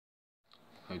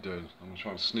How you doing? I'm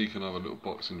trying to sneak another little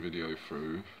boxing video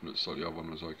through. Looks like the other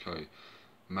one was okay.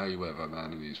 Mayweather,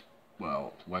 man, in his,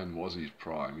 well, when was his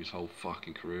prime? His whole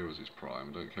fucking career was his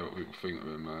prime. I don't care what people think of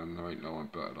him, man. There ain't no one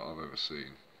better that I've ever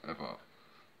seen, ever.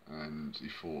 And he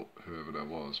fought whoever there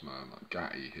was, man, like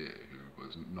Gatti here, who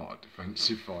was not a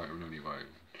defensive fighter in any way.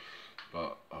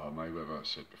 But Mayweather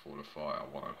said before the fight, I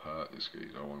want to hurt this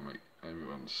geezer. I want to make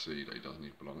everyone see that he doesn't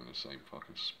even belong in the same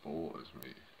fucking sport as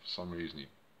me. For some reason, he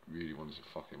really wanted to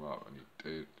fuck him up, and he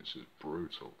did. This is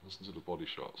brutal. Listen to the body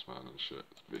shots, man, and shit.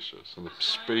 It's vicious. And the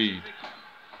speed. It's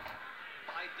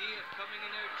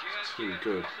too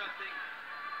good.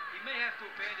 He may have to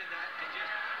abandon that and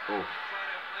just try to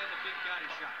land a big Gatti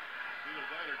shot. Either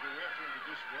that or go after him to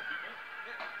disrupt him.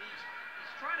 He's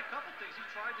tried a couple things. He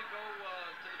tried to go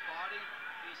to the body.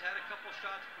 He's had a couple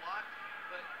shots blocked.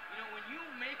 But, you know, when you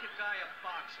make a guy a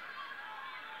boxer,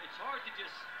 it's hard to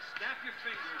just snap your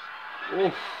fingers and then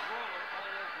make him a brawler all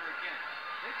over again.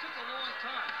 It took a long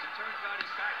time to turn Gatti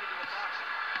back into a boxer.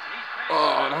 And he's paying.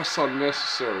 Oh, that's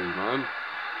unnecessary, man.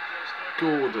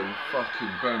 Gordon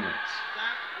fucking Bennett.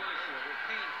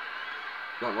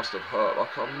 That must have hurt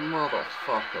like a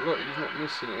motherfucker. Look, he's not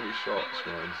missing any shots,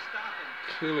 man.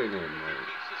 Killing him, mate.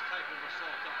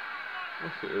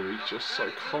 Look at him, he's just so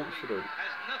confident.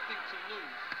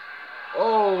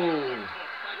 Oh!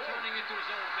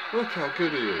 Look how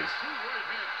good he is.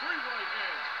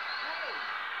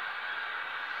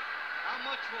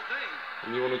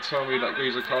 And you want to tell me that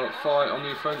geezer can't fight on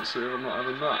the offensive? I'm not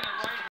having that.